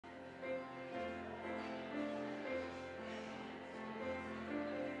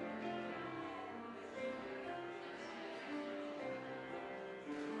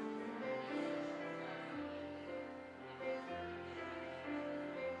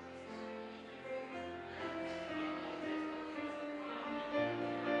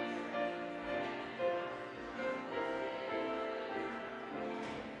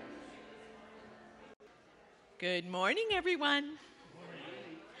Good morning, everyone.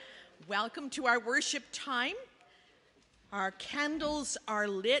 Welcome to our worship time. Our candles are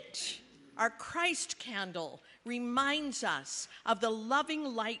lit. Our Christ candle reminds us of the loving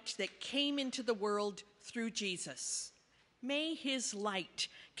light that came into the world through Jesus. May his light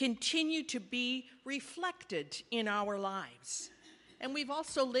continue to be reflected in our lives. And we've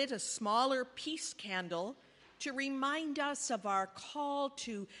also lit a smaller peace candle to remind us of our call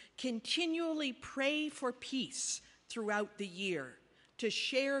to continually pray for peace throughout the year, to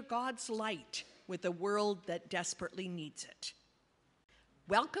share God's light with a world that desperately needs it.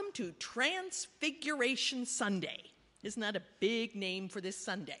 Welcome to Transfiguration Sunday. Isn't that a big name for this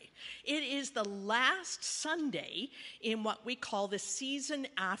Sunday? It is the last Sunday in what we call the season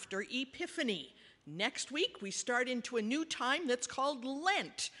after Epiphany. Next week, we start into a new time that's called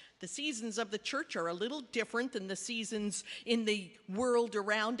Lent. The seasons of the church are a little different than the seasons in the world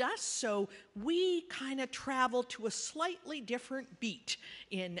around us, so we kind of travel to a slightly different beat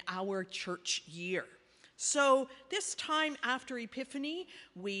in our church year. So this time after Epiphany,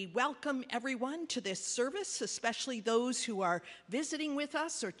 we welcome everyone to this service, especially those who are visiting with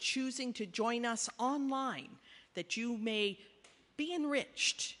us or choosing to join us online, that you may be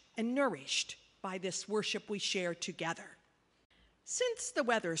enriched and nourished by this worship we share together. Since the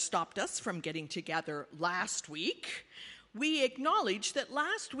weather stopped us from getting together last week, we acknowledge that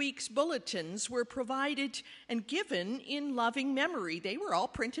last week's bulletins were provided and given in loving memory. They were all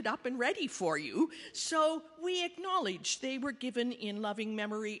printed up and ready for you, so we acknowledge they were given in loving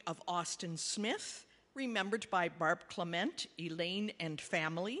memory of Austin Smith, remembered by Barb Clement, Elaine, and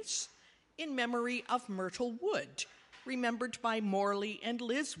families, in memory of Myrtle Wood, remembered by Morley and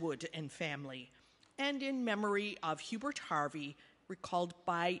Liz Wood and family, and in memory of Hubert Harvey, recalled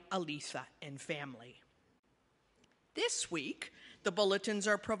by Aletha and family. This week, the bulletins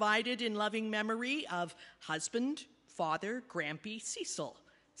are provided in loving memory of husband, father, Grampy,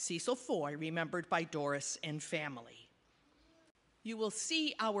 Cecil Foy, remembered by Doris and family. You will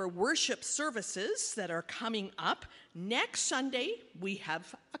see our worship services that are coming up. Next Sunday, we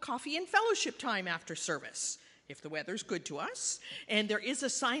have a coffee and fellowship time after service, if the weather's good to us. And there is a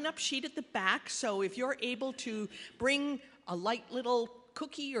sign-up sheet at the back, so if you're able to bring a light little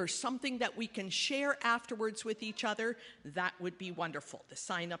cookie or something that we can share afterwards with each other, that would be wonderful. The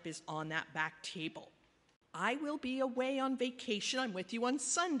sign-up is on that back table. I will be away on vacation. I'm with you on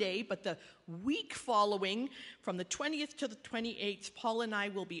Sunday, but the week following, from the 20th to the 28th, Paul and I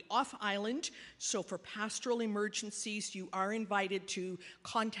will be off island. So for pastoral emergencies, you are invited to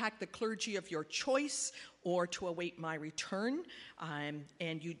contact the clergy of your choice or to await my return.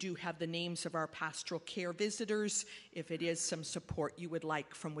 And you do have the names of our pastoral care visitors if it is some support you would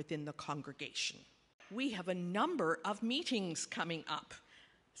like from within the congregation. We have a number of meetings coming up.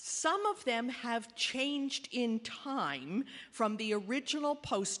 Some of them have changed in time from the original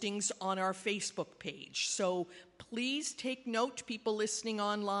postings on our Facebook page. So please take note, people listening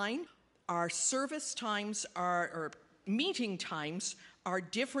online. Our service times or meeting times are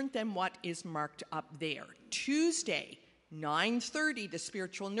different than what is marked up there. Tuesday, 9:30, the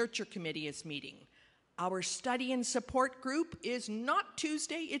Spiritual Nurture Committee is meeting. Our study and support group is not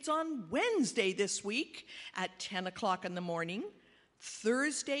Tuesday, it's on Wednesday this week at 10 o'clock in the morning.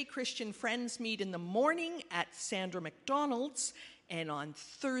 Thursday, Christian Friends meet in the morning at Sandra McDonald's, and on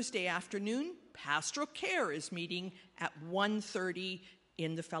Thursday afternoon, Pastoral Care is meeting at 1:30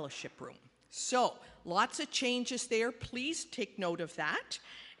 in the fellowship room. So, lots of changes there. Please take note of that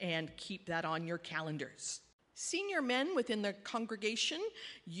and keep that on your calendars. Senior men within the congregation,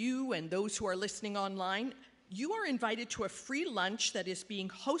 you and those who are listening online, you are invited to a free lunch that is being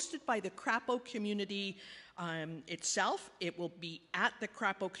hosted by the Crapo community itself. It will be at the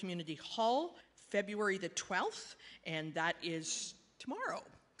Crapo Community Hall, February the 12th, and that is tomorrow.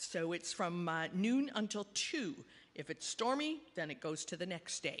 So it's from noon until 2. If it's stormy, then it goes to the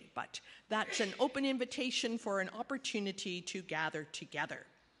next day. But that's an open invitation for an opportunity to gather together.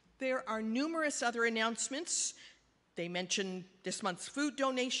 There are numerous other announcements. They mention this month's food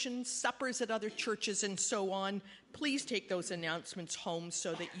donations, suppers at other churches, and so on. Please take those announcements home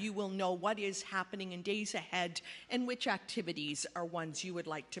so that you will know what is happening in days ahead and which activities are ones you would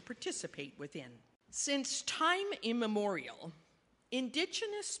like to participate within. Since time immemorial,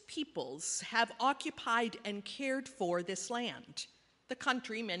 Indigenous peoples have occupied and cared for this land, the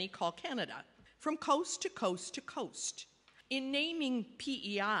country many call Canada, from coast to coast to coast. In naming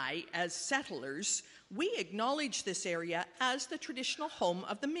PEI as settlers, we acknowledge this area as the traditional home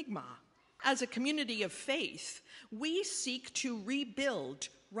of the Mi'kmaq. As a community of faith, we seek to rebuild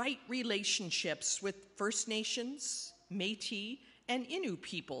right relationships with First Nations, Métis, and Innu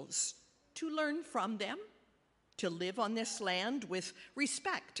peoples to learn from them, to live on this land with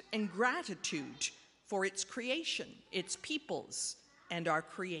respect and gratitude for its creation, its peoples, and our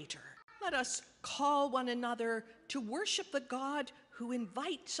Creator. Let us call one another to worship the God who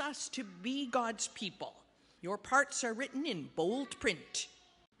invites us to be God's people. Your parts are written in bold print.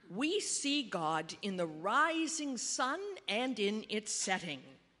 We see God in the rising sun and in its setting.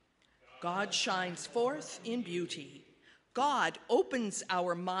 God shines forth in beauty. God opens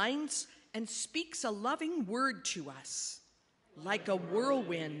our minds and speaks a loving word to us. Like a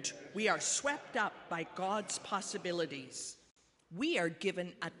whirlwind, we are swept up by God's possibilities. We are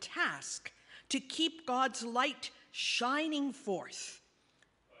given a task to keep God's light shining forth.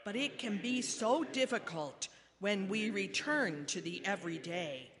 But it can be so difficult when we return to the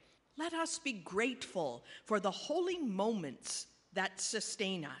everyday. Let us be grateful for the holy moments that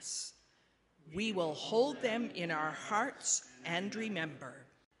sustain us. We will hold them in our hearts and remember.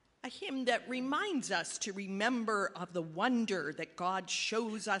 A hymn that reminds us to remember of the wonder that God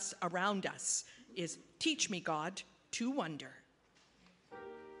shows us around us is "Teach Me, God, to Wonder."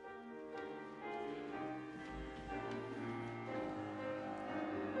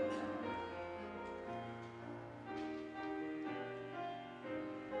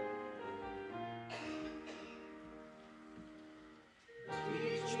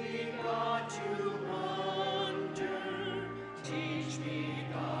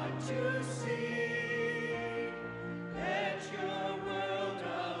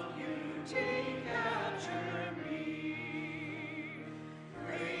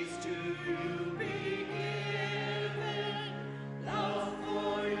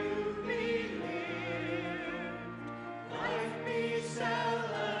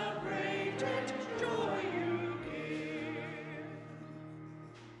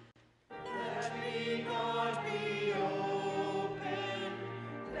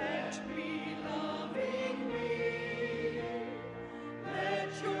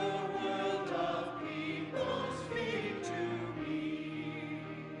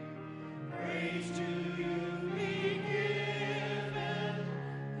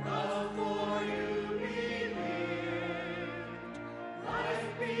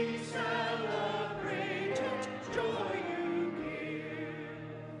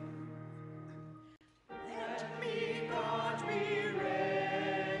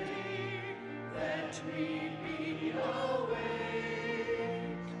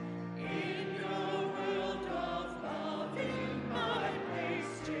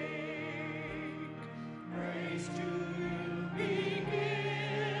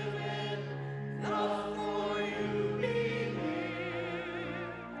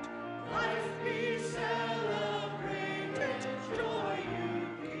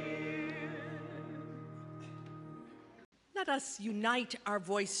 Let us unite our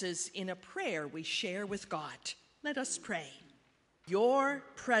voices in a prayer we share with God. Let us pray. Your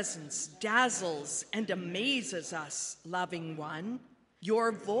presence dazzles and amazes us, loving one.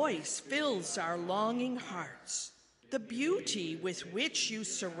 Your voice fills our longing hearts. The beauty with which you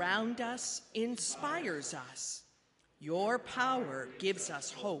surround us inspires us. Your power gives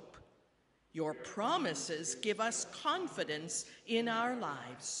us hope. Your promises give us confidence in our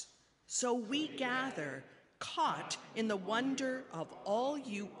lives. So we gather, caught in the wonder of all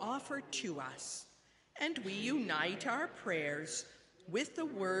you offer to us, and we unite our prayers with the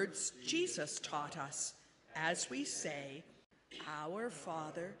words Jesus taught us as we say, "Our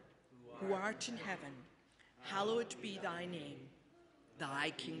Father, who art in heaven, hallowed be thy name.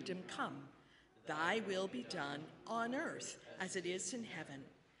 Thy kingdom come, thy will be done on earth as it is in heaven.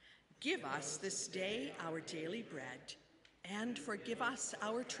 Give us this day our daily bread, and forgive us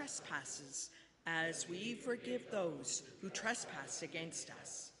our trespasses, as we forgive those who trespass against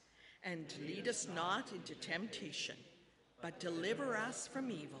us. And lead us not into temptation, but deliver us from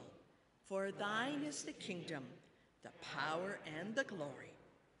evil. For thine is the kingdom, the power, and the glory,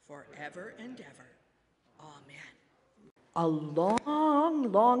 forever and ever. Amen." A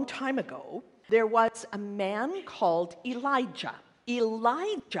long, long time ago, there was a man called Elijah.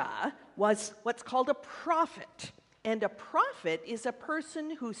 Elijah was what's called a prophet. And a prophet is a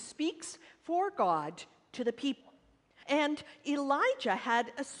person who speaks for God to the people. And Elijah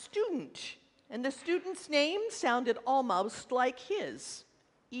had a student, and the student's name sounded almost like his,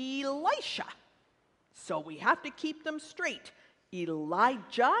 Elisha. So we have to keep them straight.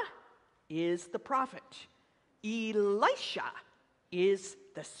 Elijah is the prophet. Elisha is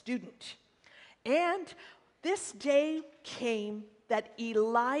the student. And this day came that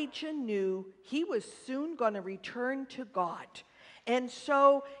Elijah knew he was soon going to return to God. And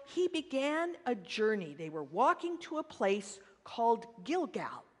so he began a journey. They were walking to a place called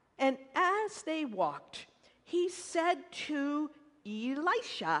Gilgal. And as they walked, he said to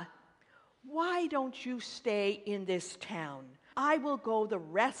Elisha, "Why don't you stay in this town? I will go the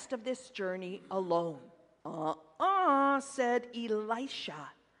rest of this journey alone." Said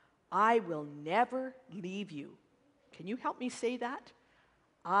Elisha. "I will never leave you." Can you help me say that?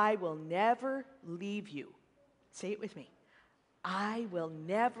 I will never leave you. Say it with me. I will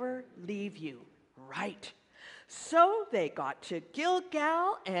never leave you. Right. So they got to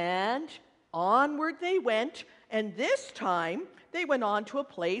Gilgal and onward they went. And this time they went on to a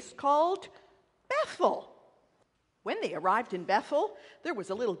place called Bethel. When they arrived in Bethel, there was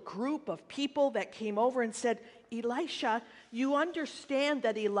a little group of people that came over and said, "Elisha, you understand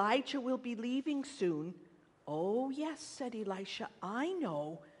that Elijah will be leaving soon." "Oh, yes," said Elisha, "I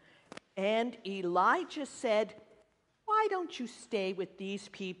know." And Elijah said, "Why don't you stay with these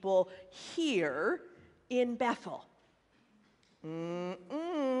people here in Bethel?"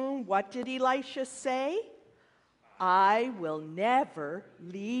 What did Elisha say? "I will never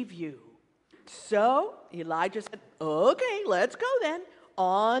leave you." So Elijah said, "Okay, let's go then."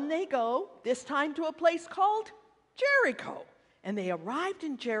 On they go, this time to a place called Jericho. And they arrived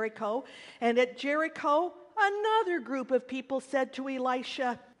in Jericho, and at Jericho, another group of people said to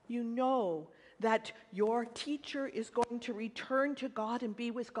Elisha, "You know that your teacher is going to return to God and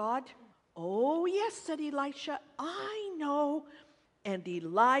be with God?" "Oh, yes," said Elisha, "I know." And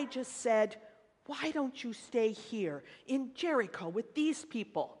Elijah said, "Why don't you stay here in Jericho with these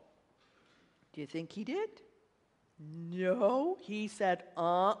people?" Do you think he did? No, he said,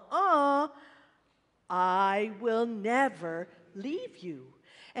 I will never leave you.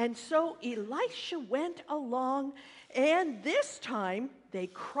 And so Elisha went along, and this time they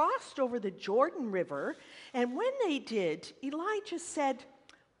crossed over the Jordan River. And when they did, Elijah said,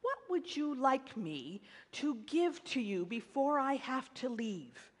 "What would you like me to give to you before I have to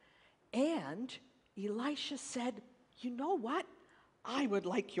leave?" And Elisha said, "You know what? I would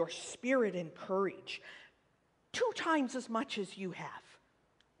like your spirit and courage 2 times as much as you have."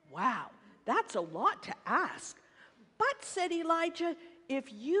 Wow, that's a lot to ask. "But," said Elijah,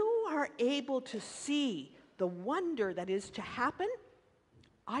 "if you are able to see the wonder that is to happen,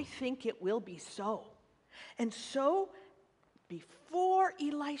 I think it will be so." And so, before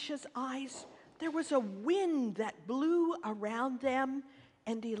Elisha's eyes, there was a wind that blew around them,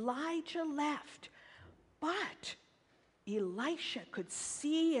 and Elijah left. But Elisha could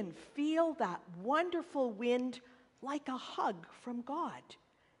see and feel that wonderful wind like a hug from God.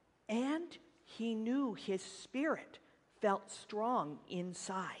 And he knew his spirit felt strong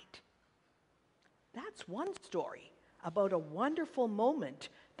inside. That's one story about a wonderful moment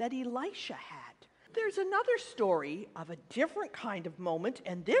that Elisha had. There's another story of a different kind of moment,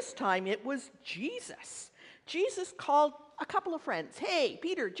 and this time it was Jesus. Jesus called a couple of friends. "Hey,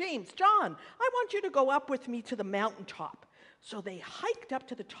 Peter, James, John, I want you to go up with me to the mountaintop." So they hiked up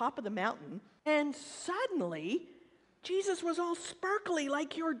to the top of the mountain, and suddenly Jesus was all sparkly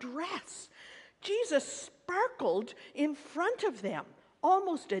like your dress. Jesus sparkled in front of them,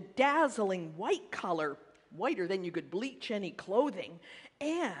 almost a dazzling white color, whiter than you could bleach any clothing.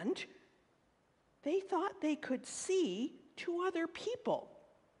 And they thought they could see 2 other people.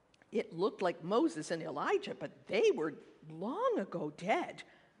 It looked like Moses and Elijah, but they were long ago dead.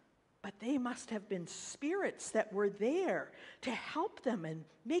 But they must have been spirits that were there to help them and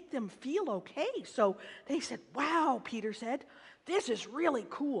make them feel okay. So they said, "Wow," Peter said, "this is really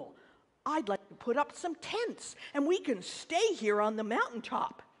cool. I'd like to put up some tents, and we can stay here on the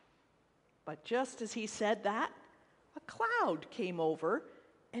mountaintop." But just as he said that, a cloud came over,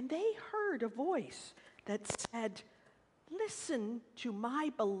 and they heard a voice that said, "Listen to my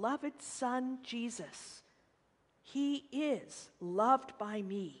beloved Son, Jesus. He is loved by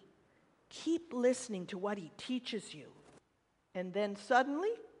me. Keep listening to what he teaches you." And then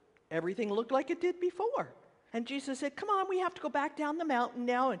suddenly, everything looked like it did before. And Jesus said, "Come on, we have to go back down the mountain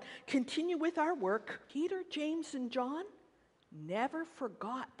now and continue with our work." Peter, James, and John never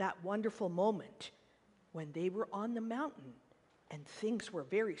forgot that wonderful moment when they were on the mountain and things were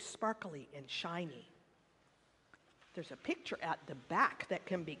very sparkly and shiny. There's a picture at the back that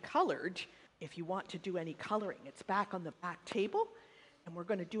can be colored if you want to do any coloring. It's back on the back table, and we're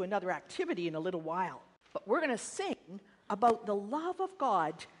going to do another activity in a little while. But we're going to sing about the love of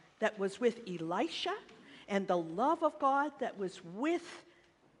God that was with Elisha and the love of God that was with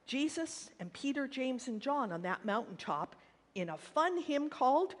Jesus and Peter, James, and John on that mountaintop in a fun hymn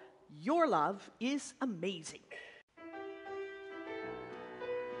called "Your Love is Amazing."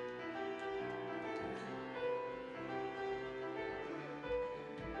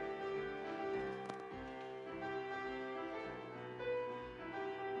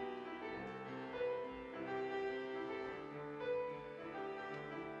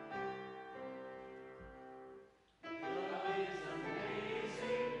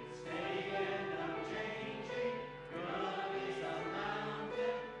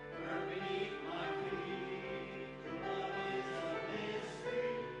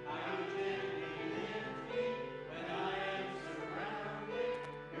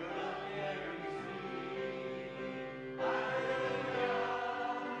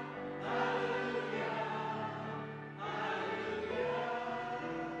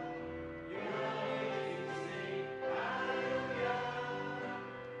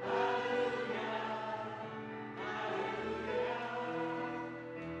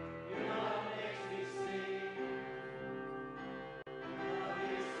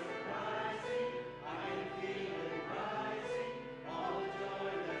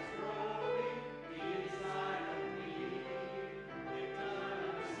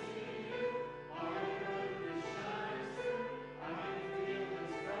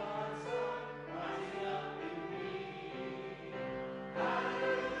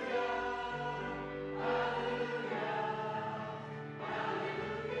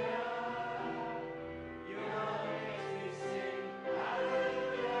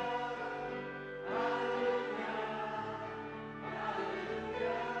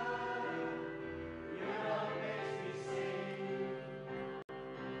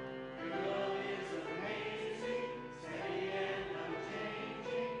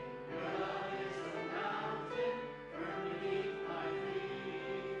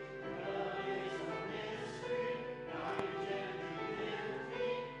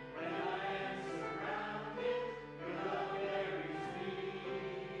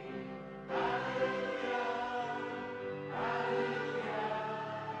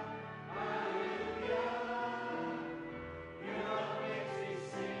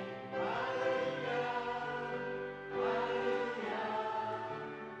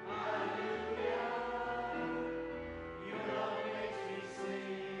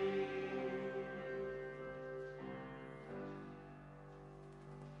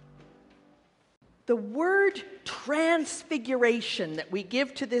 The word transfiguration that we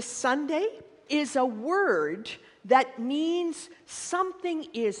give to this Sunday is a word that means something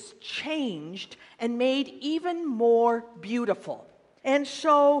is changed and made even more beautiful. And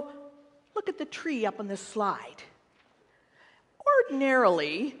so, look at the tree up on the slide.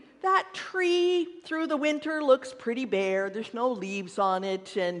 Ordinarily, that tree through the winter looks pretty bare. There's no leaves on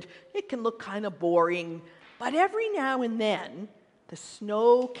it, and it can look kind of boring. But every now and then, the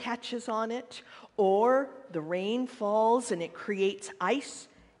snow catches on it, or the rain falls and it creates ice,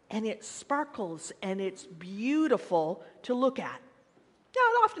 and it sparkles, and it's beautiful to look at. Now,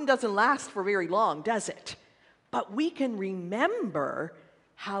 it often doesn't last for very long, does it? But we can remember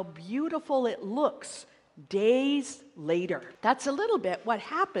how beautiful it looks days later. That's a little bit what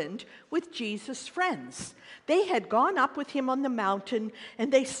happened with Jesus' friends. They had gone up with him on the mountain,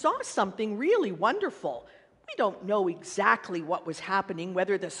 and they saw something really wonderful. We don't know exactly what was happening,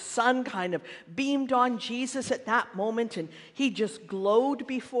 whether the sun kind of beamed on Jesus at that moment and he just glowed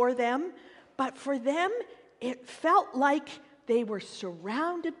before them. But for them, it felt like they were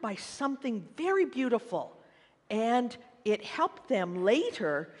surrounded by something very beautiful. And it helped them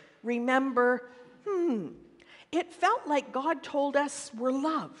later remember, it felt like God told us we're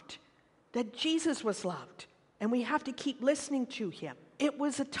loved, that Jesus was loved, and we have to keep listening to him. It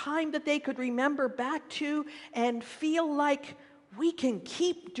was a time that they could remember back to and feel like we can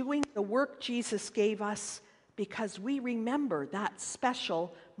keep doing the work Jesus gave us because we remember that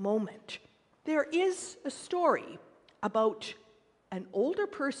special moment. There is a story about an older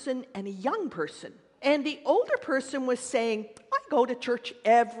person and a young person. And the older person was saying, I go to church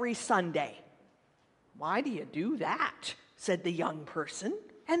every Sunday. Why do you do that? Said the young person.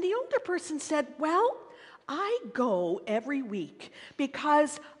 And the older person said, well, I go every week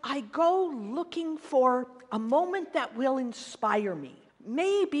because I go looking for a moment that will inspire me.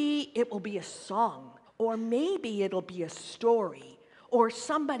 Maybe it will be a song, or maybe it'll be a story, or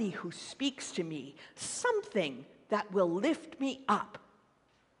somebody who speaks to me, something that will lift me up.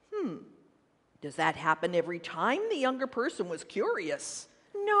 Does that happen every time? The younger person was curious.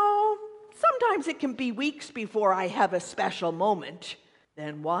 No, sometimes it can be weeks before I have a special moment.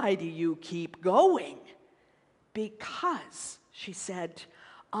 Then why do you keep going? Because, she said,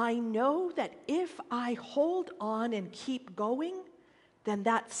 I know that if I hold on and keep going, then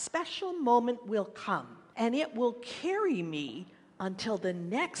that special moment will come, and it will carry me until the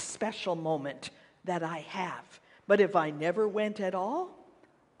next special moment that I have. But if I never went at all,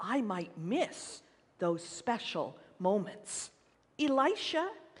 I might miss those special moments. Elisha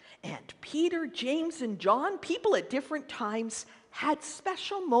and Peter, James, and John, people at different times, had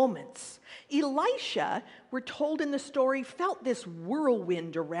special moments. Elisha, we're told in the story, felt this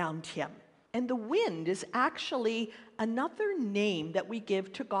whirlwind around him. And the wind is actually another name that we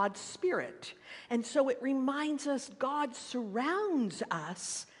give to God's Spirit. And so it reminds us God surrounds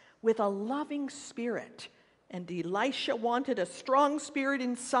us with a loving spirit. And Elisha wanted a strong spirit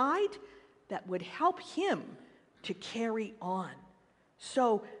inside that would help him to carry on.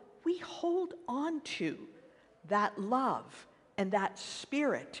 So we hold on to that love and that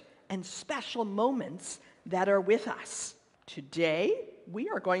spirit and special moments that are with us. Today, we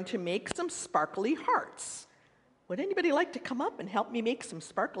are going to make some sparkly hearts. Would anybody like to come up and help me make some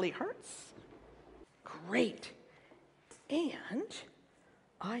sparkly hearts? Great. And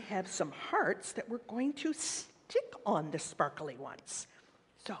I have some hearts that we're going to stick on the sparkly ones.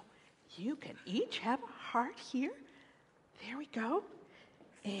 So you can each have a heart here. There we go.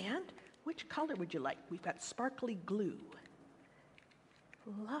 And which color would you like? We've got sparkly glue.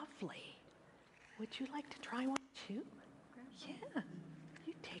 Lovely. Would you like to try one too? Yeah,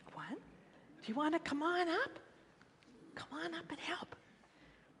 you take one. Do you want to come on up? Come on up and help.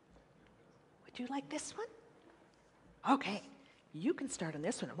 Would you like this one? Okay, you can start on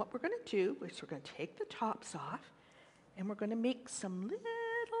this one. And what we're going to do is we're going to take the tops off and we're going to make some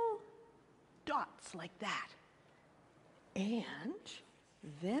little dots like that. And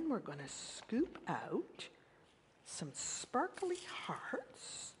then we're going to scoop out some sparkly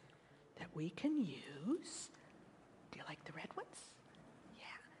hearts that we can use. Do you like the red ones? Yeah.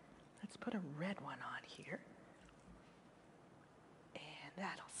 Let's put a red one on here. And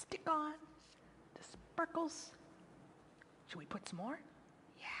that'll stick on the sparkles. Should we put some more?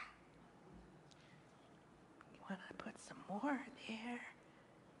 Yeah. You want to put some more there?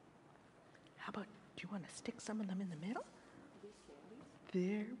 How about, do you want to stick some of them in the middle?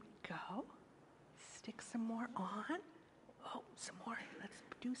 There we go. Stick some more on. Oh, some more. Let's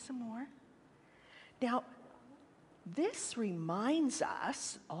do some more. Now, this reminds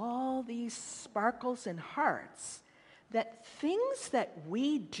us, all these sparkles and hearts, that things that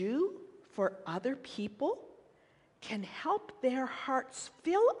we do for other people can help their hearts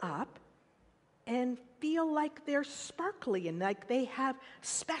fill up and feel like they're sparkly and like they have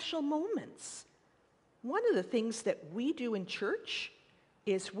special moments. One of the things that we do in church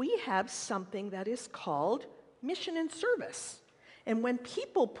is we have something that is called mission and service. And when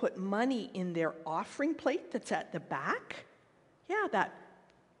people put money in their offering plate that's at the back, that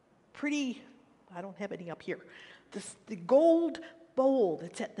pretty, I don't have any up here, the gold bowl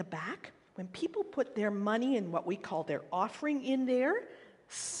that's at the back, when people put their money in what we call their offering in there,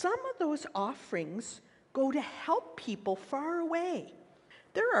 some of those offerings go to help people far away.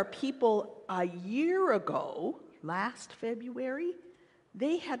 There are people a year ago, last February,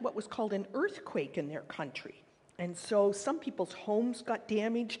 they had what was called an earthquake in their country. And so some people's homes got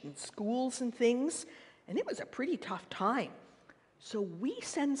damaged and schools and things, and it was a pretty tough time. So we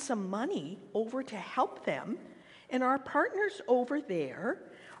send some money over to help them, and our partners over there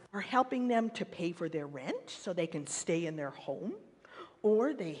are helping them to pay for their rent so they can stay in their home,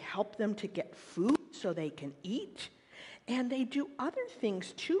 or they help them to get food so they can eat, and they do other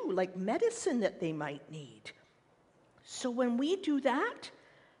things too, like medicine that they might need. So when we do that,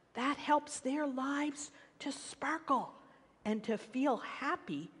 that helps their lives to sparkle and to feel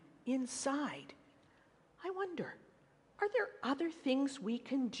happy inside. I wonder, are there other things we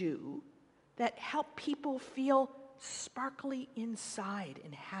can do that help people feel sparkly inside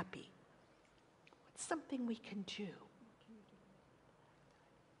and happy? What's something we can do?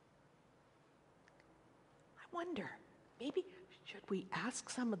 I wonder, maybe should we ask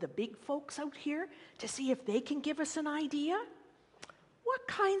some of the big folks out here to see if they can give us an idea? What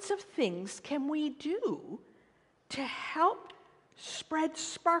kinds of things can we do to help spread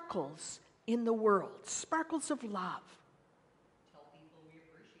sparkles in the world, sparkles of love? Tell people we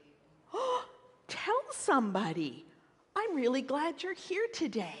appreciate them. Oh, tell somebody, I'm really glad you're here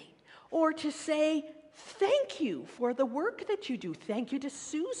today. Or to say, thank you for the work that you do. Thank you to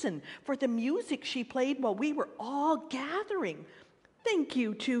Susan for the music she played while we were all gathering. Thank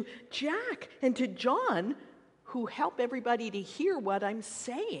you to Jack and to John, who help everybody to hear what I'm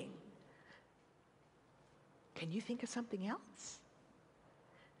saying. Can you think of something else?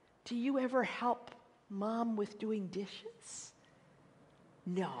 Do you ever help Mom with doing dishes?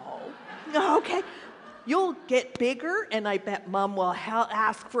 No. Okay. You'll get bigger, and I bet Mom will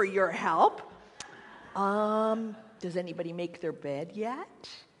ask for your help. Does anybody make their bed yet?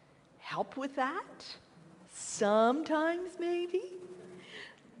 Help with that? Sometimes, maybe.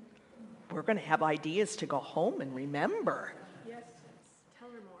 We're going to have ideas to go home and remember. Yes, tell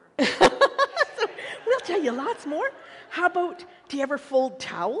her more. We'll tell you lots more. How about, do you ever fold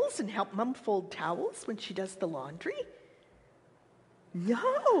towels and help Mom fold towels when she does the laundry?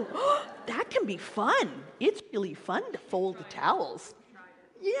 No. That can be fun. It's really fun to fold the towels.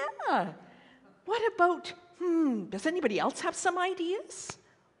 Yeah. What about, does anybody else have some ideas?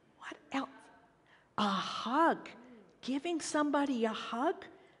 What else? A hug. Giving somebody a hug,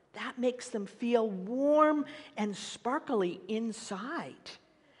 that makes them feel warm and sparkly inside.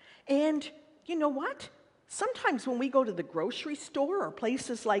 And you know what? Sometimes when we go to the grocery store or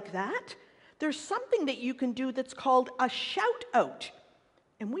places like that, there's something that you can do that's called a shout out.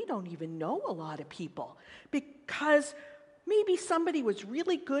 And we don't even know a lot of people because maybe somebody was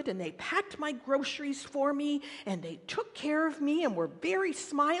really good and they packed my groceries for me and they took care of me and were very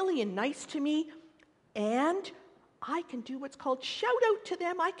smiley and nice to me. And I can do what's called shout out to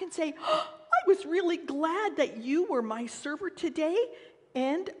them. I can say, oh, I was really glad that you were my server today.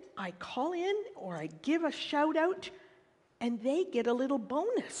 And I call in or I give a shout out and they get a little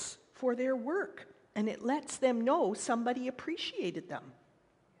bonus for their work. And it lets them know somebody appreciated them.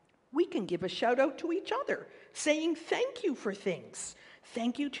 We can give a shout out to each other, saying thank you for things.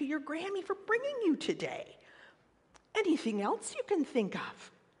 Thank you to your Grammy for bringing you today. Anything else you can think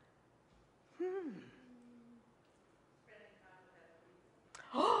of?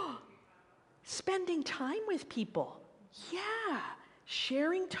 Oh, spending time with people. Yeah,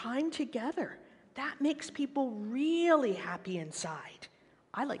 sharing time together. That makes people really happy inside.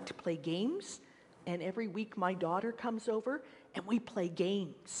 I like to play games, and every week my daughter comes over and we play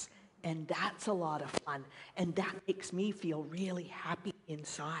games. And that's a lot of fun. And that makes me feel really happy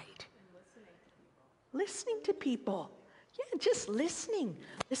inside. Listening to people. Yeah, just listening.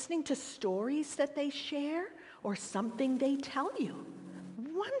 Listening to stories that they share or something they tell you.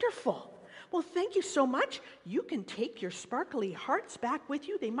 Wonderful. Well, thank you so much. You can take your sparkly hearts back with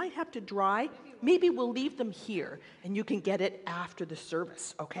you. They might have to dry. Maybe we'll leave them here and you can get it after the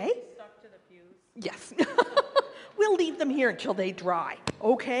service, okay? Stuck to the pews. Yes. We'll leave them here until they dry,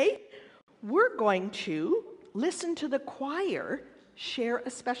 okay? We're going to listen to the choir share a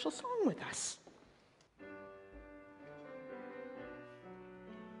special song with us.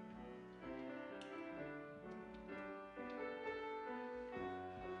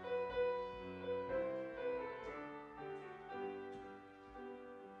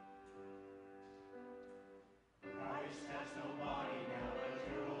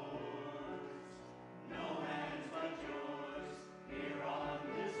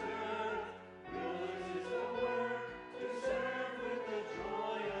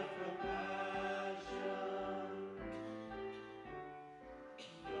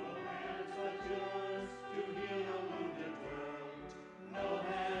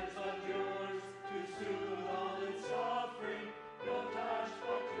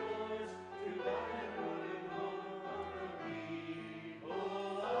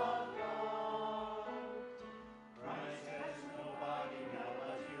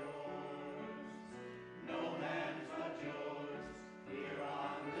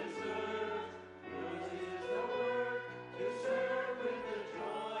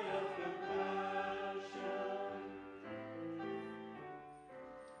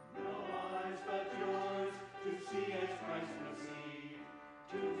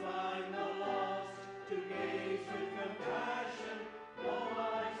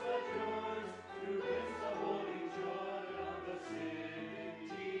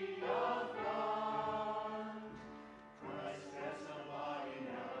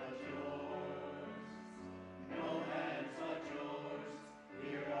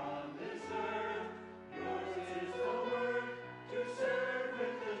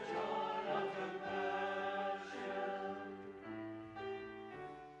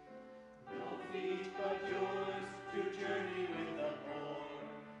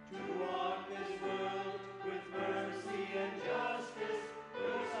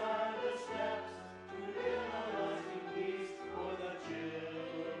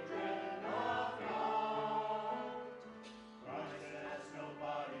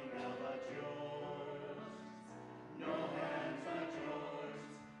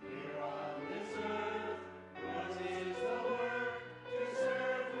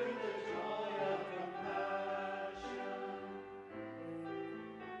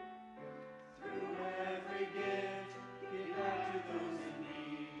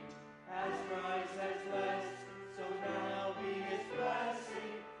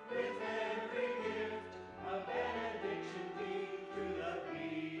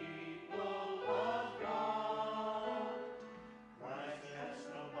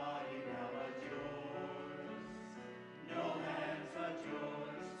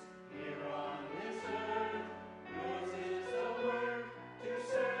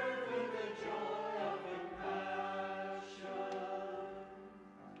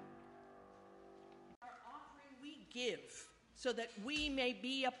 Give so that we may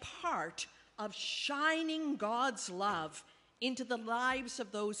be a part of shining God's love into the lives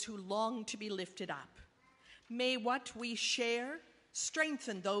of those who long to be lifted up. May what we share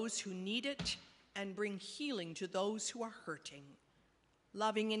strengthen those who need it and bring healing to those who are hurting.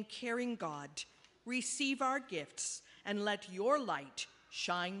 Loving and caring God, receive our gifts and let your light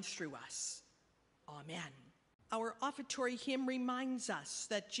shine through us. Amen. Our offertory hymn reminds us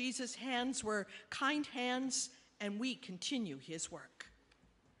that Jesus' hands were kind hands, and we continue his work.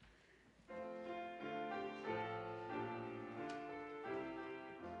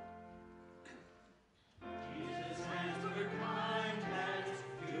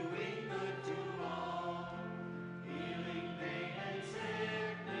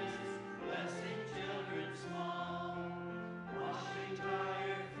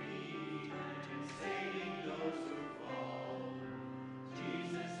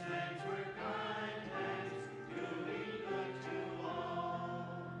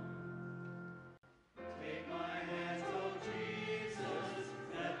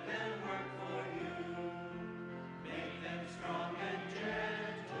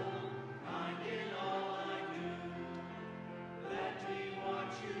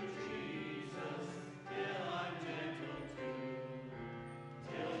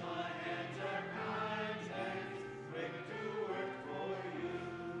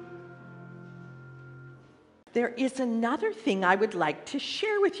 There is another thing I would like to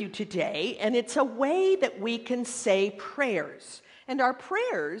share with you today, and it's a way that we can say prayers. And our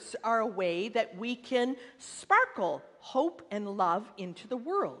prayers are a way that we can sparkle hope and love into the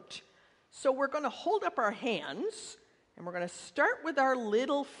world. So we're going to hold up our hands, and we're going to start with our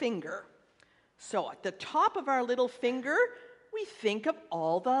little finger. So at the top of our little finger, we think of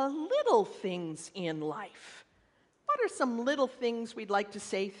all the little things in life. What are some little things we'd like to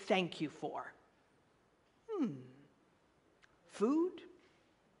say thank you for? food,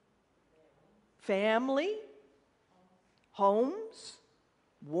 family, homes,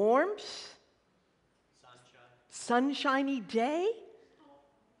 warmth, sunshiny day,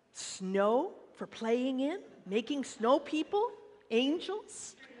 snow for playing in, making snow people,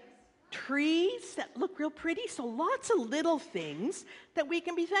 angels, trees that look real pretty. So lots of little things that we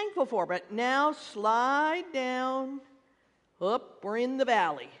can be thankful for. But now slide down. Up, we're in the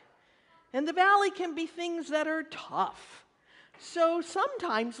valley. And the valley can be things that are tough. So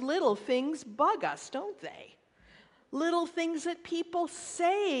sometimes little things bug us, don't they? Little things that people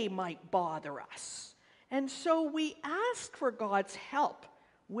say might bother us. And so we ask for God's help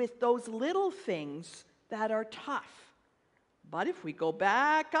with those little things that are tough. But if we go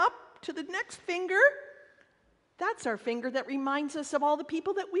back up to the next finger, that's our finger that reminds us of all the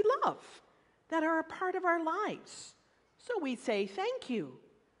people that we love, that are a part of our lives. So we say thank you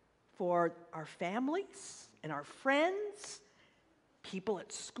for our families and our friends, people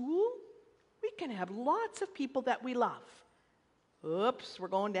at school. We can have lots of people that we love. Oops, we're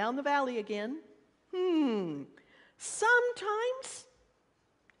going down the valley again. Sometimes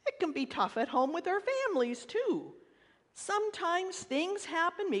it can be tough at home with our families too. Sometimes things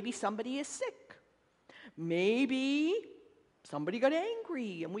happen. Maybe somebody is sick. Maybe somebody got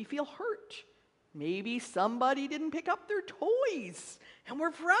angry and we feel hurt. Maybe somebody didn't pick up their toys and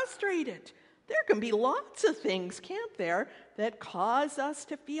we're frustrated. There can be lots of things, can't there, that cause us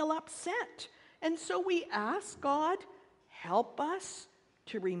to feel upset. And so we ask God, help us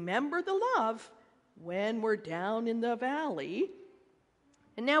to remember the love when we're down in the valley.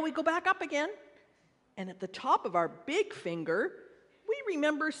 And now we go back up again. And at the top of our big finger, we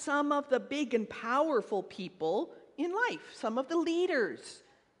remember some of the big and powerful people in life, some of the leaders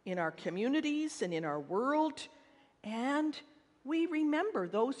in our communities and in our world. And we remember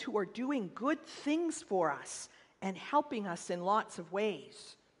those who are doing good things for us and helping us in lots of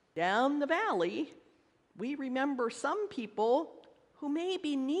ways. Down the valley, we remember some people who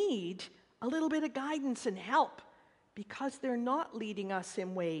maybe need a little bit of guidance and help because they're not leading us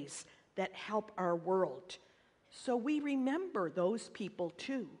in ways that help our world. So we remember those people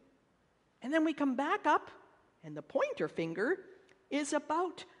too. And then we come back up, and the pointer finger is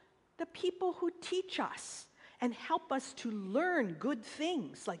about the people who teach us and help us to learn good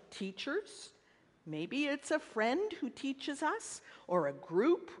things, like teachers. Maybe it's a friend who teaches us, or a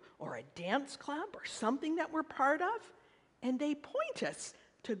group, or a dance club, or something that we're part of. And they point us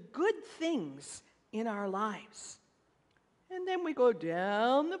to good things in our lives. And then we go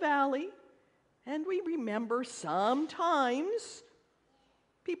down the valley, and we remember sometimes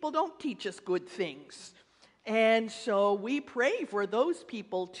people don't teach us good things. And so we pray for those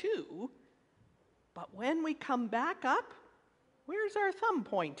people too. But when we come back up, where's our thumb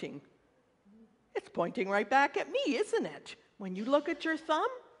pointing? It's pointing right back at me, isn't it? When you look at your thumb,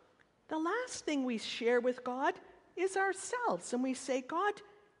 the last thing we share with God is ourselves. And we say, God,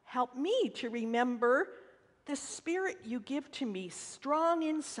 help me to remember the spirit you give to me strong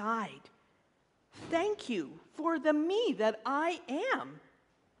inside. Thank you for the me that I am.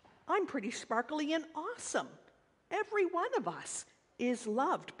 I'm pretty sparkly and awesome. Every one of us is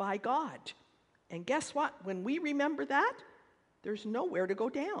loved by God. And guess what? When we remember that, there's nowhere to go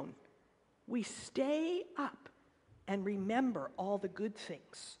down. We stay up and remember all the good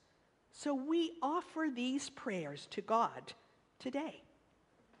things. So we offer these prayers to God today.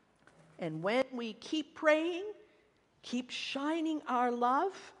 And when we keep praying, keep shining our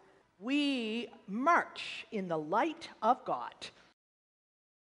love, we march in the light of God.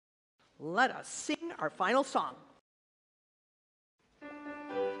 Let us sing our final song.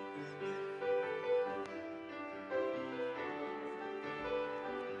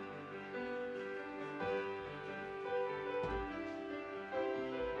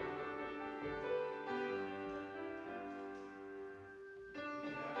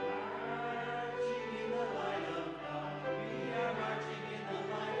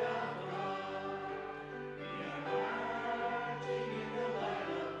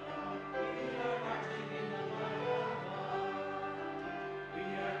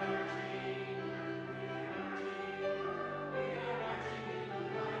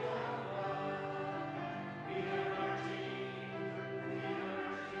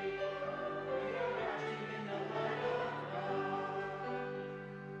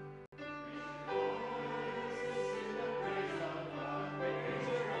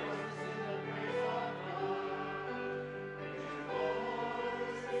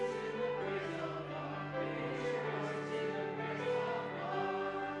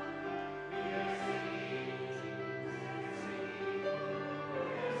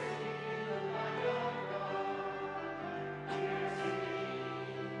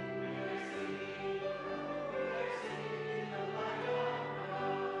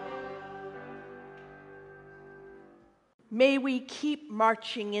 May we keep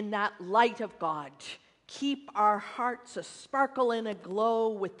marching in that light of God. Keep our hearts a sparkle and a glow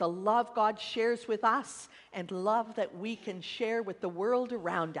with the love God shares with us and love that we can share with the world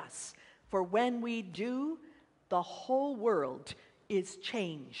around us. For when we do, the whole world is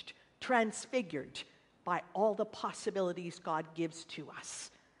changed, transfigured by all the possibilities God gives to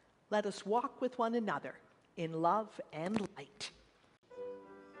us. Let us walk with one another in love and light.